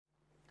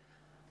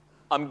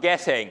I'm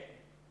guessing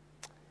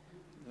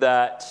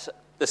that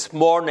this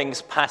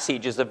morning's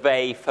passage is a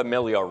very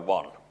familiar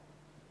one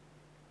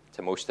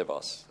to most of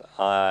us.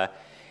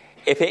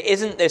 If it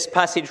isn't this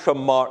passage from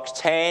Mark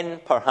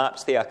 10,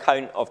 perhaps the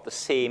account of the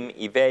same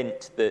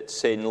event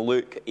that's in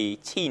Luke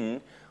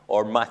 18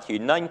 or Matthew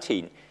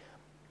 19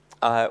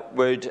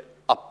 would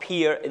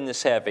appear in the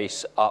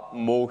service at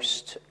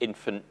most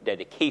infant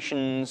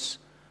dedications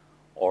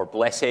or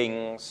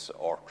blessings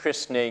or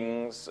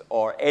christenings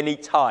or any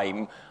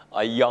time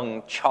a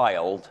young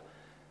child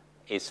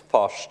is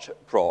first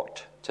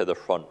brought to the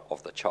front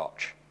of the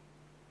church.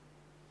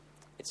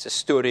 It's a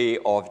story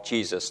of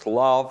Jesus'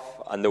 love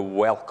and the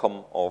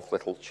welcome of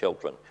little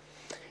children.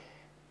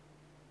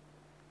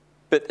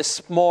 But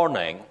this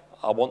morning,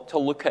 I want to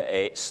look at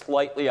it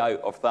slightly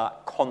out of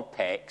that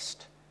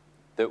context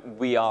that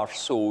we are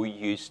so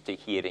used to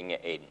hearing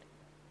it in.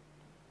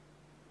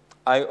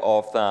 Out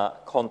of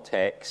that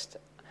context,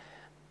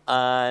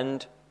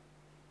 and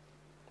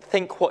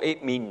think what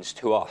it means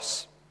to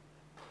us.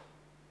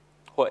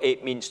 What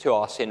it means to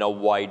us in a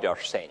wider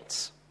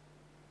sense.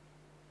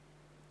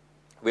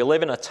 We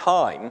live in a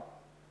time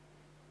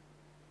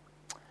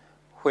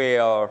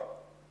where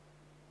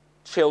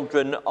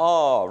children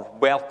are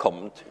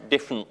welcomed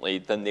differently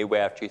than they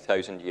were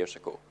 2,000 years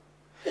ago.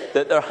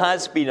 That there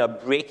has been a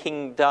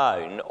breaking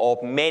down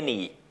of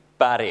many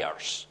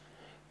barriers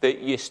that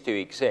used to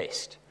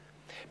exist.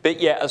 But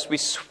yet, as we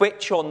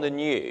switch on the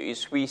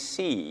news, we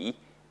see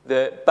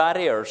that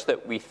barriers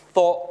that we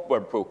thought were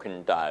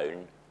broken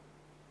down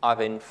are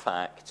in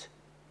fact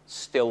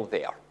still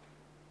there.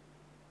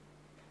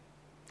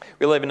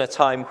 We live in a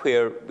time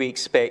where we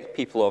expect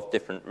people of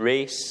different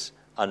race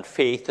and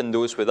faith and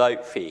those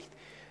without faith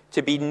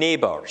to be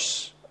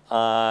neighbours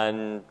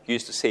and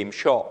use the same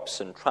shops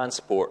and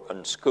transport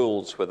and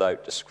schools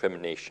without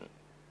discrimination.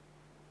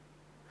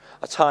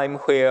 A time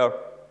where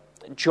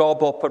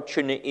job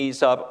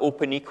opportunities are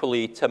open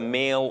equally to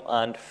male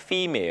and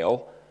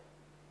female,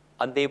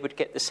 and they would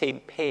get the same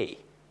pay.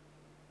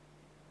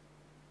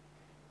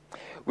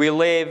 We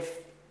live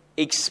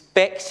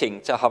expecting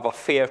to have a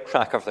fair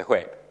crack of the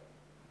whip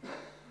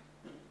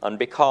and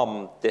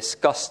become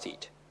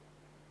disgusted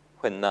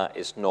when that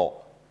is not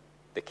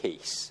the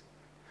case.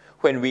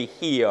 When we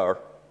hear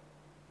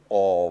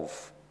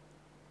of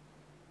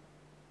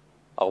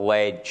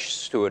alleged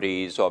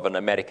stories of an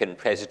American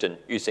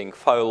president using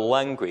foul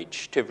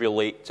language to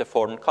relate to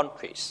foreign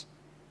countries,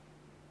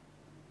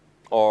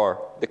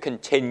 or the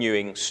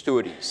continuing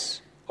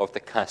stories of the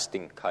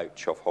casting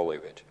couch of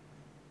Hollywood.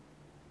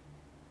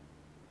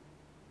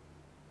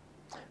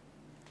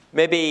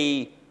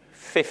 Maybe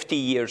 50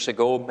 years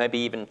ago, maybe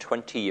even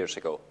 20 years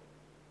ago,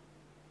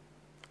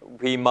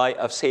 we might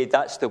have said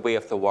that's the way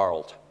of the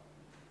world.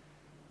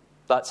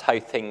 That's how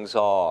things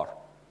are.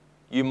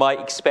 You might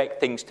expect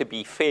things to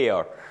be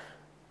fair,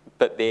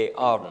 but they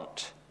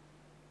aren't.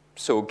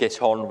 So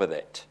get on with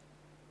it.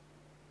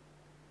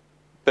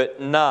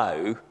 But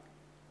now,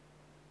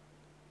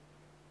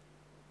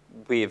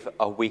 we've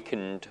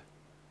awakened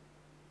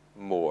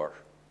more.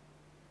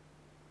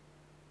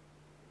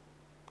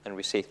 And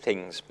we say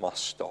things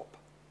must stop.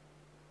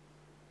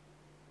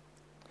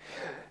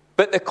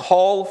 But the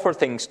call for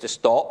things to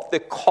stop, the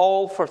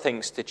call for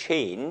things to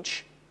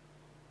change,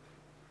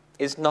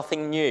 is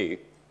nothing new.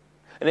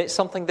 And it's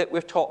something that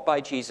we're taught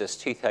by Jesus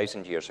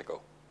 2,000 years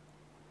ago.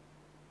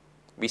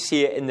 We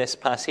see it in this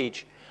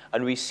passage,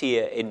 and we see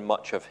it in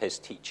much of his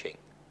teaching.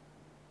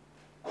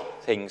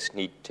 Things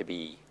need to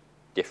be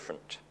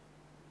different.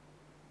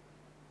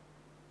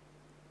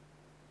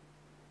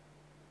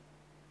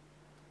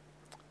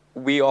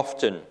 We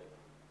often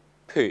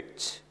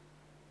put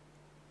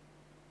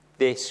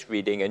this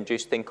reading and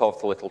just think of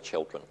the little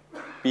children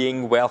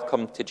being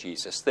welcomed to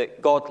Jesus,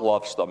 that God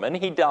loves them, and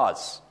he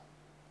does.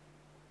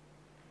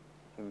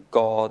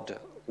 God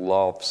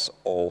loves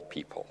all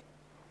people.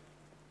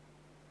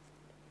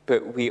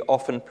 But we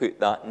often put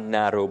that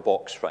narrow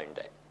box round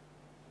it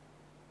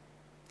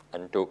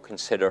and don't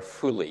consider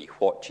fully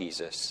what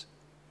Jesus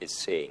is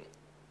saying.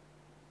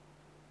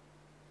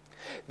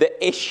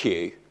 The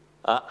issue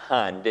at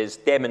hand is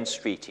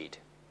demonstrated.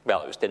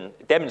 Well, it was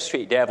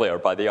demonstrated earlier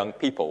by the young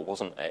people,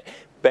 wasn't it?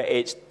 But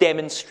it's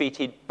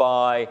demonstrated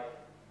by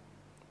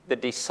the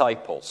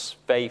disciples,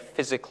 very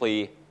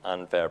physically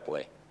and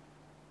verbally.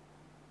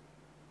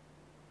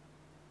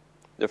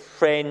 The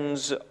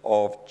friends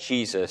of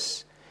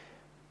Jesus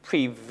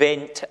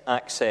prevent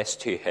access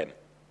to him.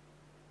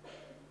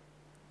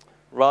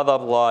 Rather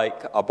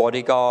like a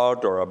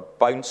bodyguard or a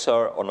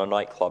bouncer on a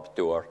nightclub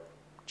door.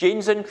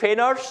 Jeans and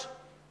trainers?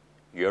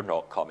 You're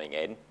not coming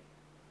in.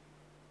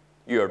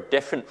 You're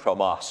different from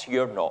us.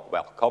 You're not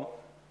welcome.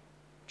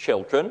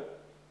 Children?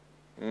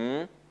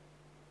 The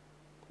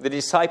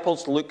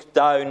disciples look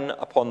down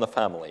upon the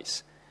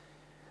families.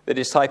 The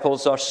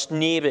disciples are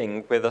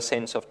sneering with a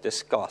sense of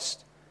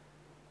disgust.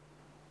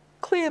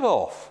 Clear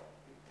off.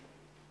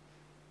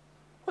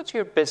 What's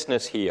your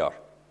business here?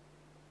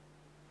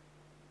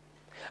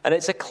 And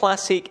it's a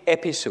classic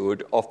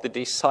episode of the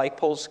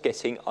disciples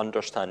getting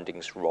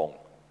understandings wrong.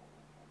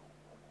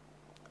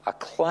 A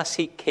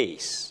classic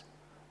case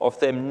of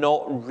them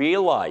not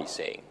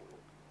realizing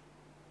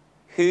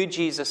who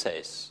Jesus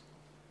is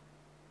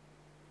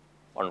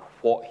and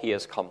what he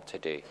has come to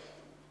do,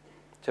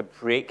 to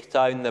break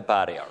down the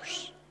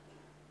barriers,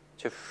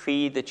 to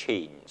free the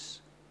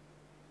chains,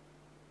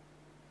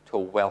 to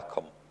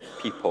welcome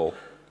people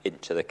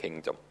into the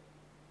kingdom.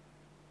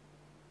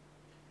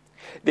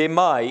 They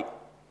might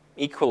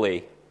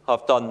equally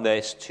have done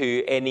this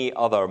to any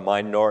other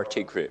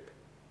minority group.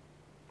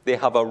 They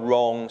have a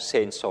wrong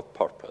sense of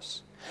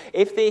purpose.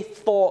 If they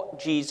thought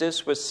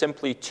Jesus was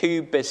simply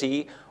too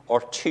busy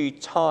or too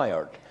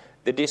tired,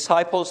 the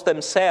disciples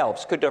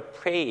themselves could have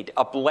prayed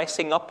a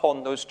blessing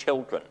upon those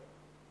children.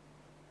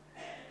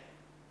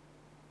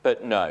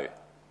 But no,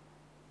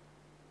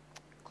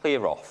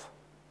 clear off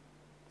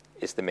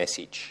is the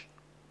message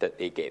that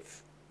they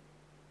give.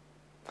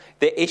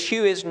 The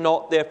issue is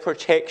not their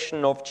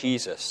protection of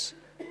Jesus,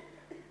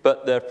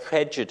 but their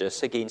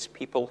prejudice against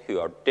people who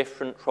are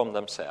different from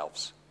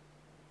themselves.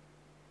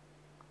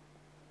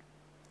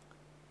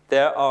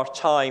 There are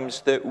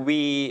times that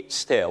we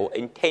still,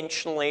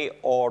 intentionally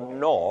or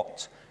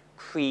not,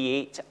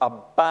 create a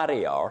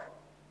barrier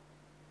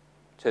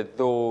to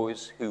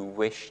those who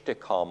wish to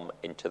come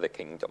into the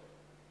kingdom,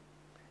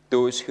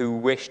 those who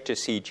wish to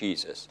see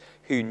Jesus,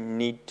 who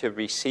need to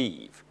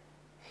receive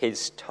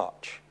his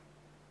touch.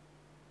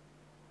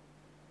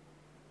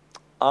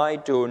 I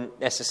don't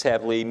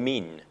necessarily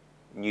mean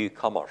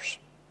newcomers.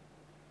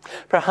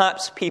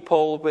 Perhaps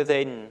people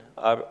within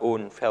our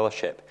own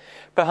fellowship.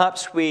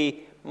 Perhaps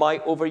we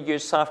might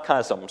overuse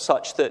sarcasm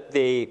such that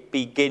they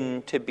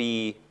begin to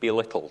be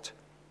belittled.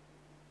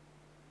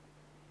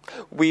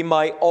 We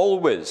might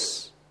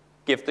always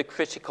give the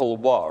critical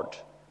word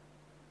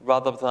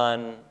rather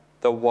than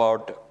the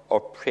word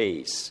of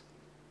praise.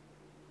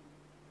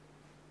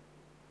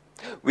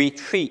 We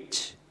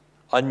treat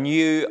a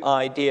new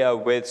idea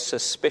with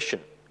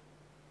suspicion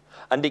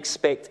and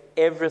expect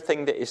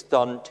everything that is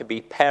done to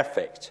be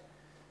perfect,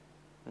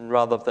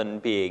 rather than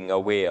being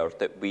aware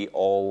that we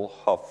all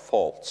have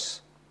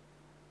faults.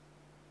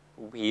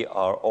 We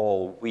are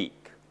all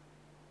weak.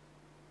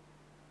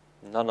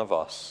 None of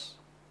us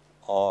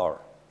are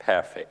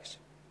perfect.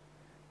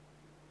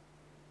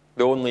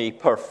 The only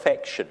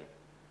perfection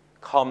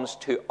comes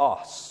to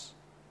us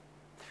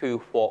through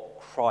what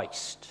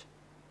Christ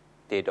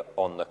did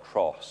on the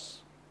cross.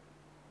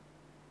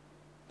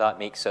 That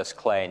makes us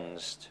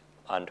cleansed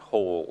and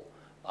whole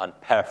and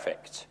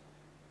perfect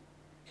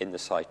in the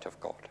sight of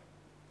God,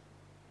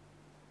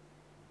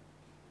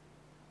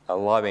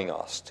 allowing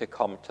us to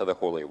come to the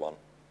Holy One,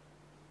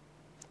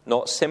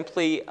 not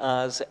simply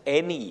as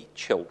any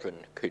children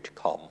could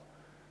come,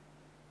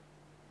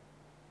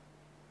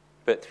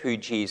 but through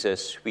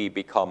Jesus we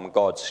become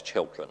God's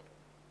children,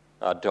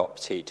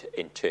 adopted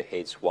into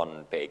his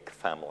one big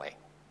family.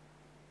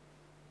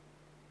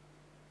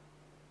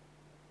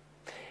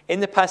 In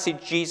the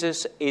passage,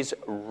 Jesus is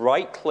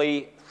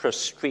rightly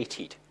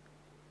frustrated.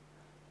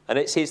 And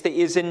it says that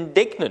he is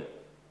indignant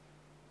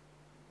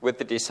with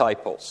the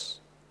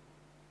disciples.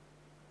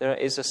 There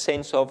is a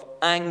sense of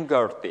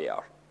anger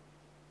there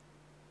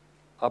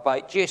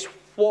about just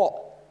what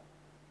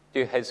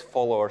do his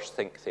followers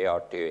think they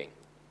are doing.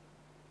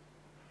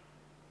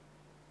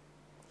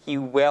 He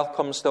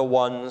welcomes the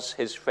ones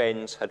his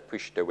friends had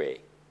pushed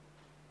away.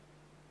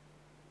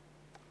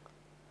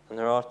 And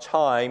there are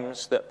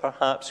times that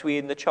perhaps we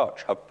in the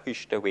church have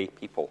pushed away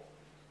people.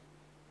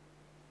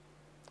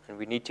 And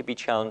we need to be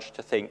challenged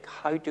to think,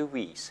 how do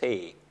we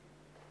say,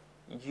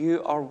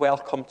 you are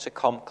welcome to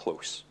come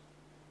close.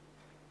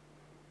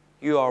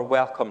 You are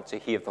welcome to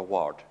hear the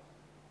word.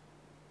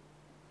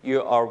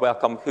 You are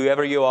welcome,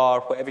 whoever you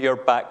are, whatever your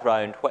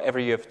background, whatever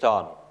you've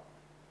done.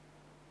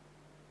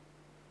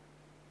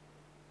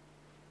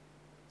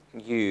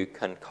 You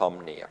can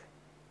come near.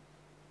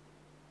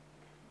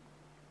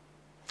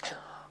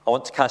 I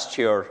want to cast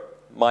your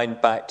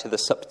mind back to the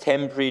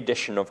September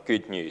edition of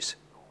Good News,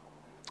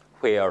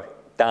 where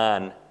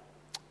Dan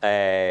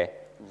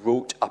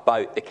wrote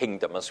about the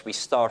kingdom as we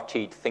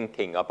started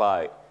thinking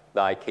about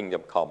thy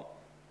kingdom come.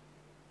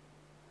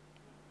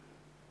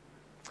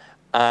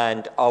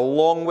 And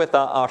along with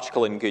that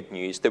article in Good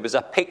News, there was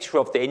a picture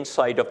of the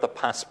inside of the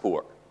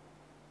passport.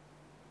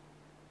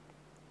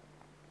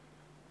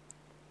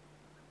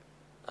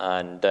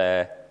 And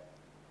it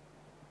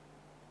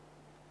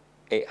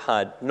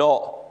had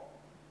not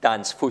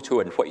Dan's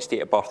photo and what his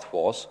date of birth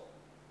was,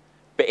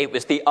 but it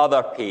was the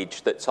other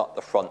page that's at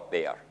the front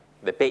there,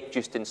 the bit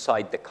just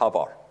inside the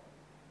cover.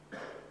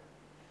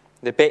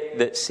 The bit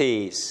that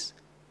says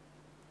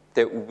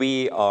that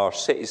we are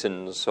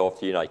citizens of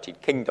the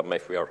United Kingdom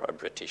if we are a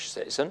British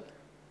citizen,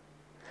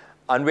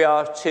 and we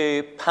are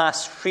to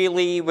pass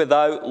freely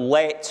without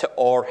let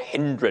or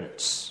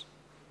hindrance.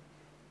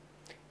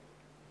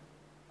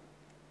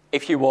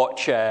 If you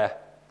watch the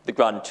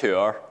Grand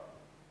Tour,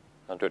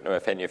 I don't know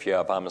if any of you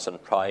have Amazon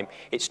Prime,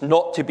 it's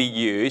not to be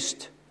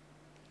used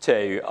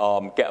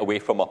to get away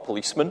from a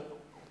policeman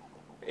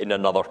in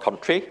another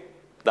country.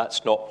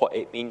 That's not what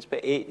it means,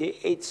 but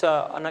it's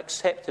an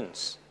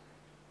acceptance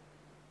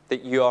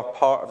that you are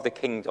part of the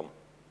kingdom,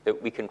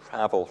 that we can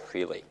travel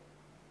freely.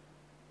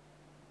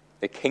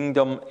 The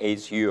kingdom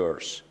is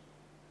yours.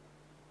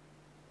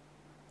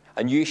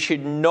 And you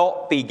should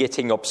not be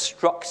getting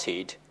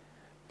obstructed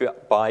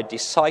by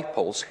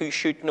disciples who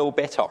should know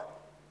better.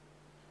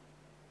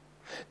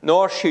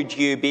 Nor should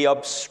you be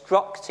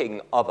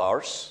obstructing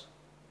others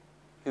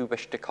who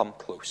wish to come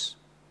close.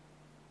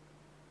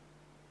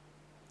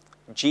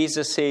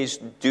 Jesus says,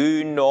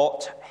 do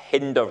not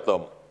hinder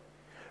them,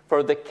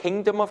 for the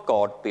kingdom of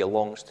God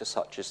belongs to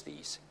such as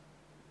these.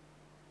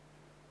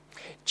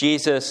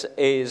 Jesus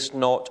is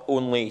not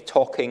only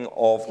talking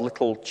of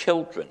little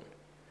children,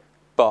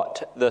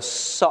 but the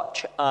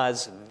such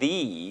as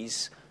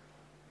these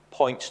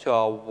points to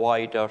a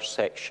wider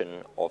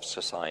section of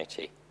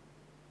society,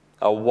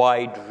 a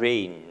wide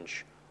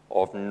range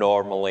of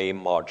normally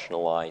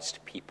marginalized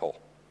people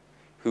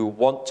who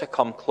want to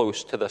come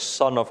close to the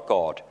Son of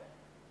God,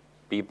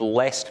 be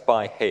blessed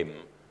by him,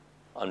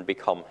 and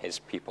become his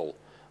people,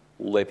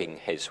 living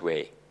his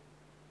way.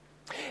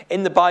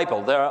 In the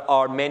Bible, there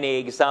are many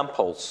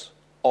examples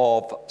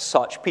of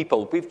such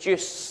people. We've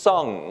just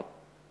sung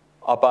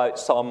about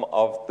some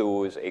of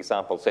those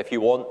examples. If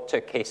you want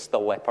to kiss the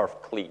leper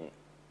clean,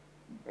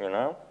 you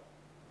know?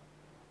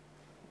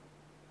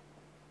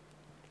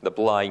 The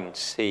blind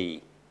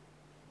see.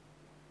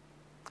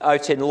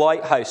 Out in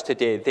Lighthouse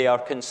today, they are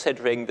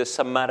considering the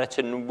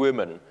Samaritan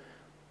woman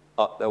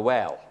at the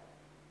well.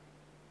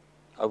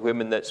 A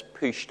woman that's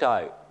pushed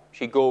out.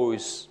 She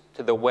goes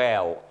to the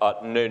well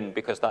at noon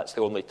because that's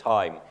the only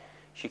time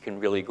she can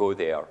really go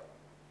there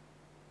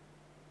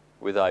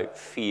without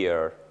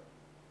fear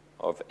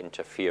of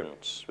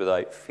interference,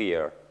 without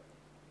fear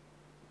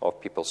of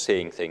people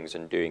saying things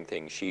and doing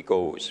things. She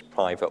goes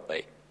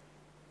privately.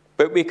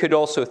 But we could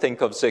also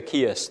think of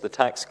Zacchaeus, the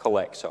tax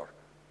collector,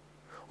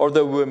 or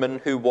the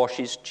woman who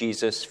washes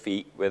Jesus'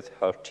 feet with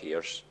her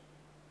tears.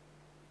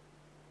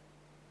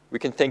 We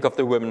can think of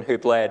the woman who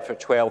bled for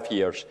 12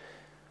 years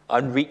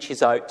and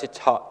reaches out to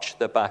touch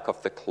the back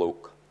of the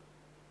cloak,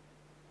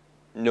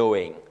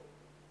 knowing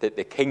that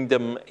the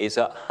kingdom is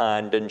at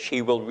hand and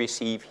she will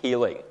receive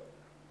healing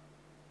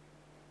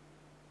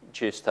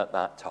just at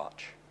that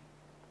touch.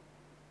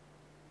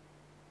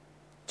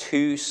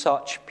 To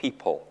such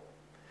people,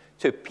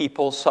 to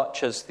people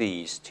such as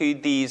these, to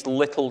these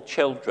little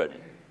children,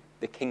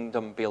 the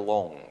kingdom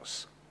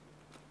belongs.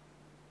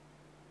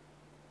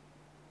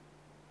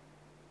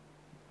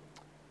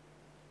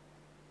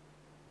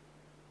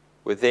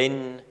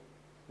 Within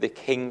the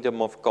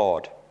kingdom of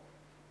God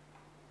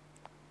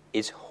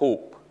is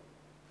hope.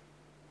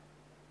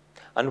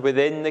 And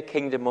within the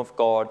kingdom of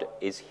God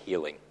is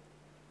healing.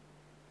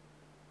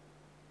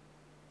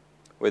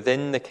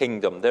 Within the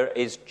kingdom there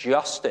is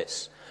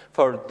justice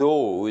for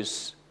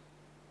those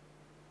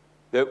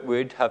that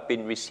would have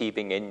been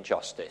receiving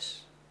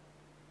injustice.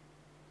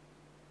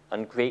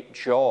 And great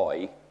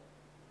joy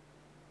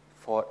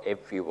for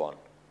everyone.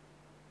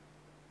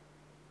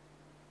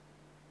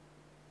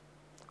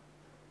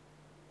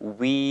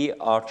 We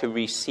are to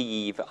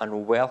receive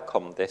and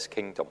welcome this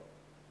kingdom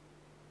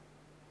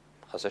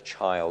as a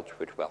child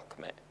would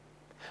welcome it,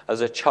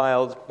 as a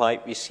child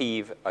might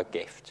receive a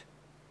gift.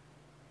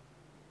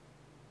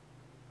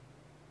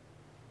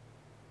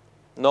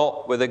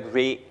 Not with a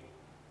great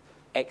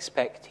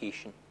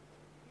expectation,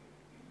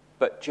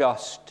 but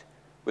just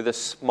with a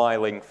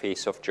smiling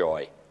face of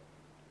joy.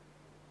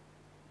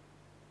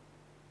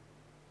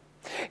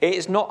 It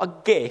is not a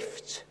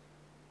gift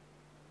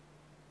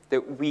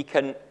that we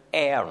can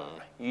earn.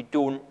 You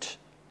don't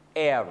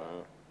earn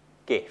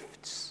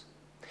gifts.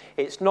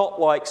 It's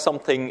not like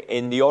something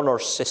in the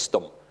honours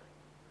system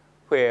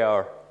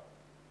where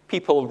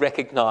people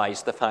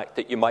recognise the fact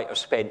that you might have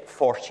spent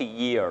 40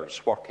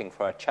 years working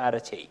for a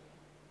charity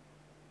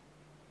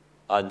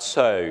and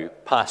so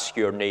pass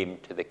your name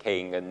to the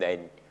king and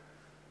then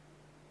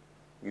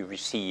you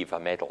receive a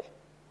medal.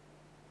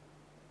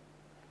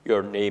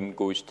 Your name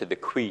goes to the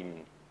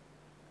queen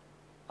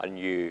and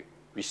you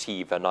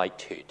receive a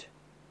knighthood.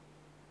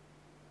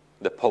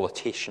 The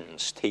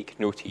politicians take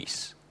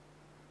notice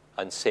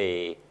and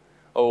say,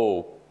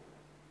 oh,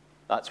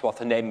 that's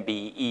worth an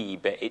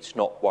MBE, but it's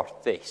not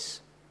worth this.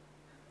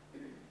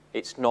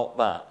 It's not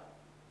that.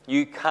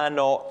 You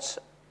cannot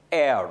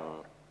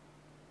earn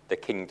the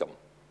kingdom.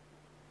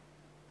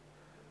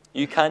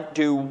 You can't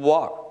do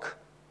work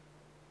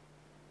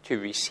to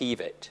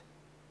receive it.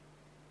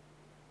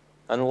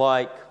 And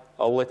like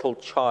a little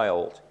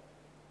child,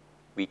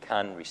 we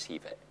can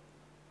receive it.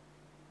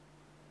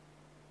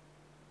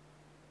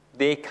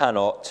 They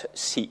cannot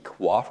seek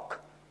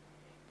work.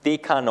 They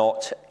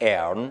cannot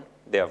earn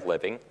their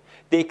living.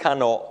 They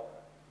cannot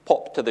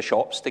pop to the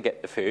shops to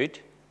get the food.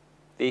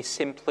 They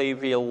simply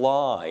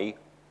rely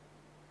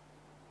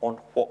on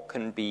what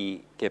can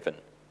be given.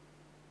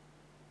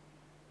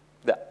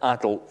 The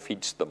adult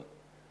feeds them,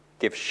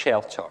 gives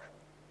shelter,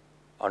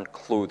 and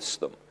clothes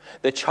them.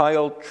 The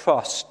child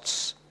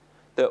trusts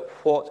that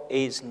what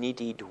is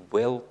needed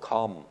will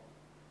come.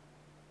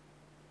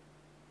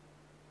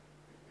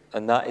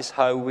 And that is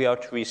how we are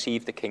to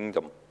receive the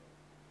kingdom.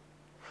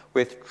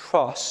 with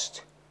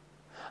trust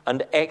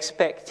and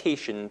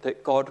expectation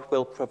that God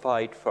will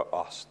provide for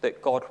us,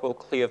 that God will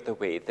clear the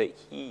way, that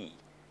he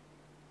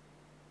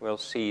will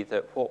see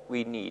that what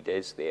we need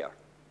is there.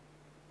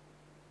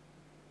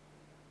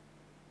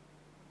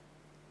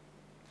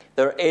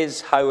 There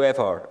is,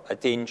 however, a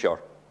danger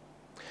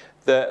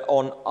that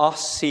on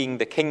us seeing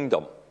the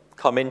kingdom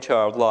come into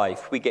our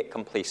life, we get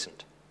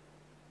complacent.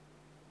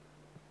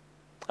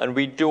 And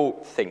we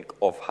don't think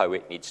of how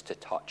it needs to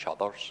touch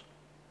others.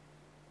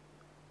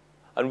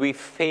 And we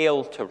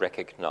fail to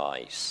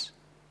recognize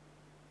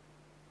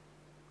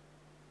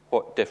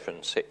what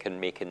difference it can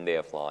make in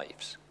their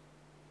lives.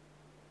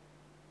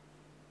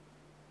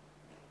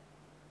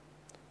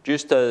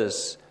 Just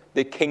as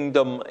the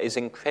kingdom is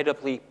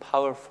incredibly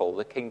powerful,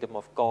 the kingdom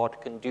of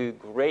God can do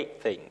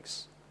great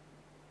things,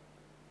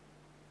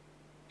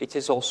 it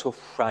is also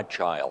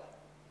fragile.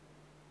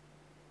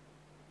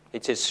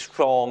 It is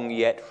strong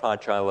yet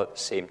fragile at the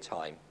same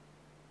time.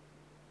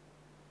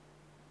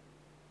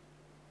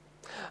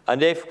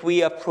 And if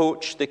we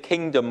approach the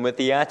kingdom with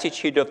the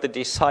attitude of the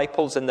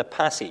disciples in the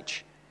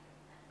passage,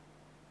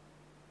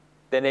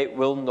 then it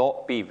will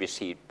not be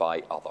received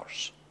by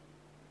others.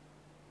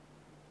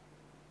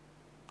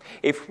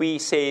 If we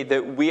say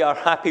that we are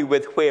happy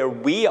with where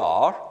we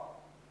are,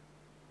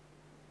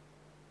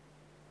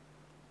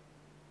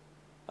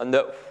 and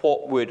that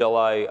what would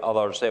allow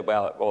others to say,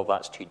 well,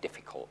 that's too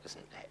difficult,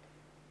 isn't it?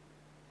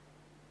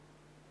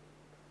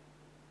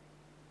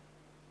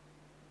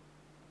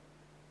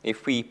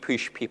 If we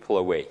push people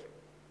away,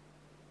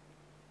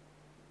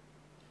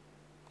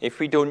 if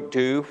we don't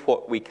do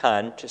what we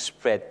can to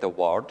spread the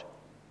word,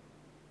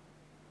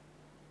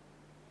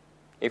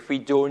 if we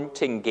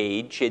don't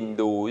engage in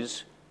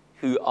those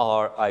who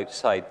are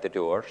outside the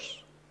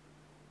doors,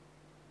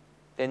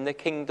 then the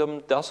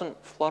kingdom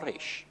doesn't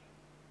flourish.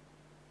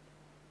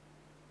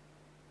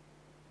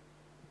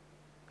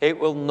 It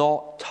will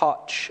not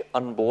touch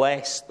and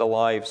bless the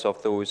lives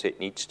of those it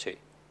needs to.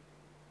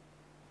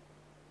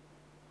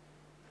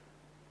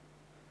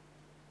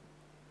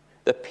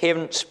 The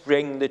parents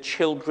bring the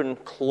children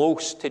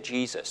close to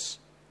Jesus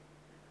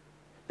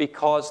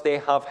because they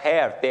have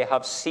heard, they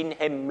have seen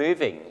him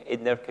moving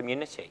in their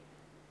community.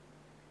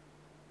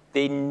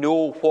 They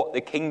know what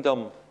the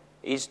kingdom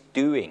is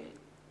doing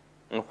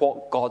and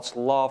what God's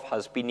love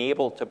has been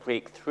able to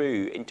break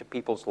through into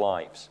people's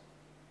lives.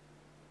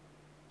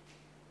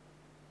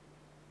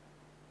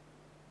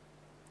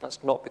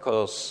 That's not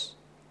because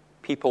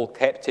people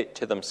kept it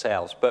to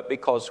themselves, but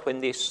because when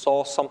they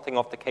saw something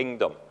of the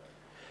kingdom,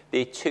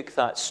 they took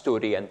that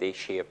story and they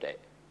shared it.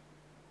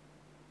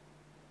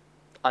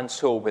 And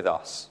so with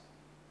us.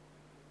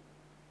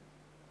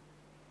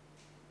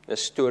 The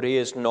story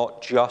is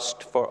not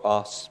just for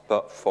us,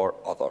 but for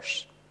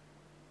others.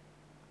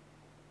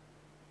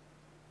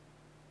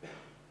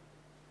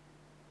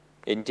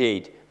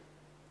 Indeed,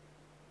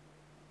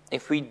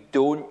 if we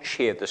don't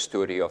share the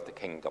story of the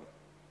kingdom,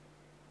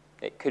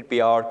 it could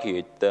be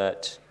argued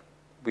that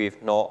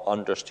we've not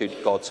understood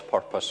God's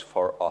purpose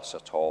for us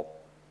at all,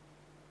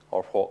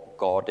 or what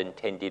God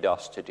intended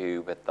us to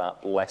do with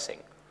that blessing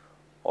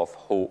of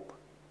hope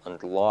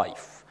and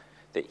life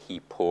that he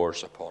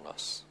pours upon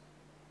us.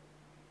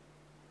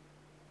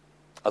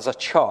 As a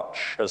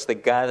church, as the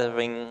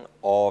gathering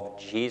of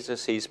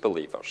Jesus'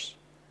 believers,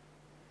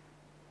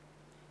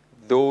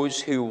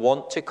 those who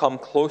want to come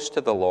close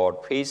to the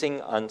Lord,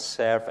 praising and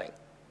serving,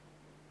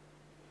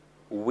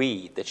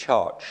 we, the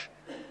church,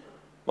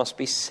 must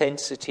be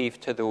sensitive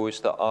to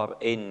those that are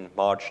in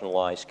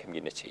marginalized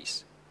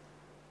communities.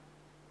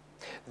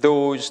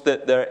 Those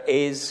that there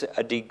is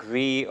a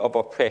degree of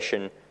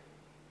oppression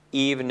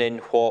even in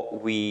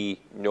what we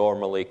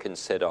normally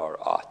consider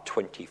a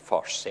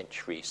 21st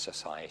century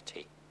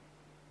society.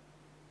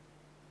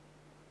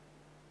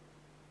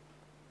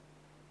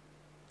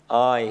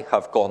 I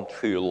have gone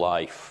through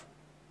life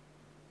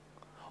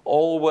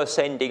always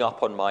ending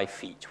up on my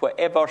feet.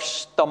 Whatever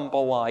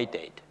stumble I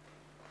did,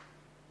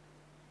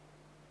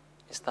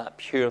 is that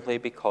purely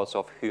because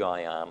of who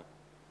I am?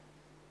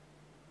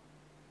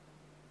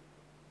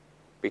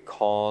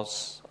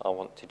 Because I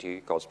want to do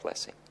God's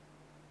blessing?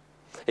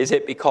 Is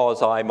it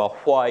because I'm a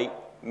white,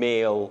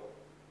 male,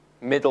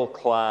 middle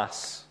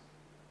class,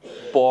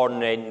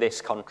 born in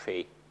this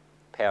country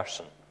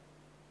person?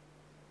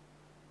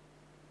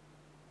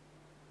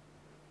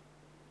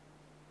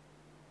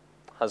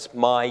 Has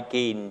my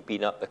gain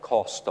been at the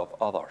cost of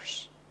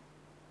others?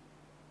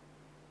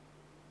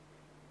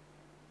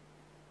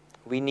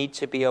 We need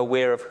to be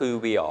aware of who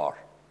we are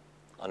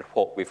and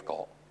what we've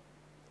got,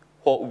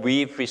 what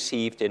we've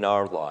received in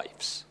our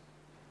lives,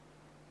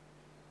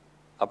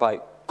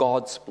 about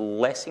God's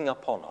blessing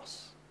upon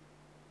us,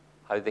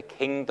 how the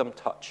kingdom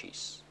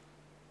touches,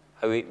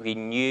 how it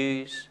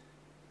renews,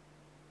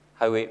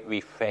 how it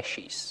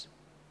refreshes,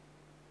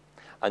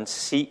 and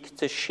seek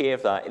to share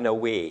that in a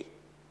way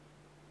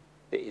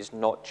that is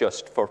not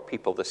just for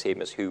people the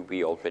same as who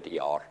we already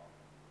are,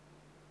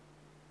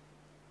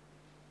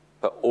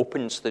 but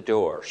opens the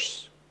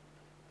doors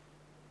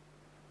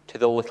to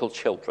the little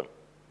children,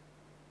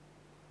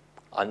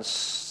 and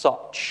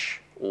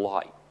such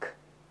like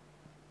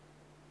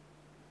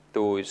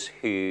those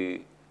who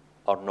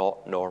are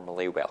not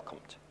normally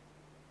welcomed.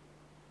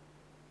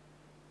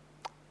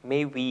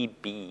 May we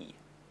be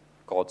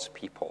God's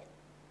people,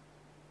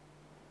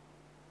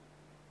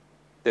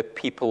 the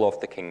people of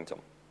the kingdom.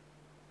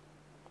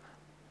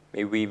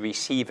 May we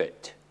receive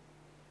it,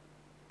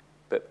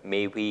 but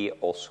may we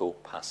also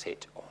pass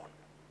it on.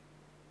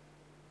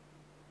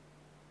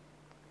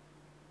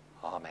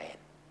 Amen.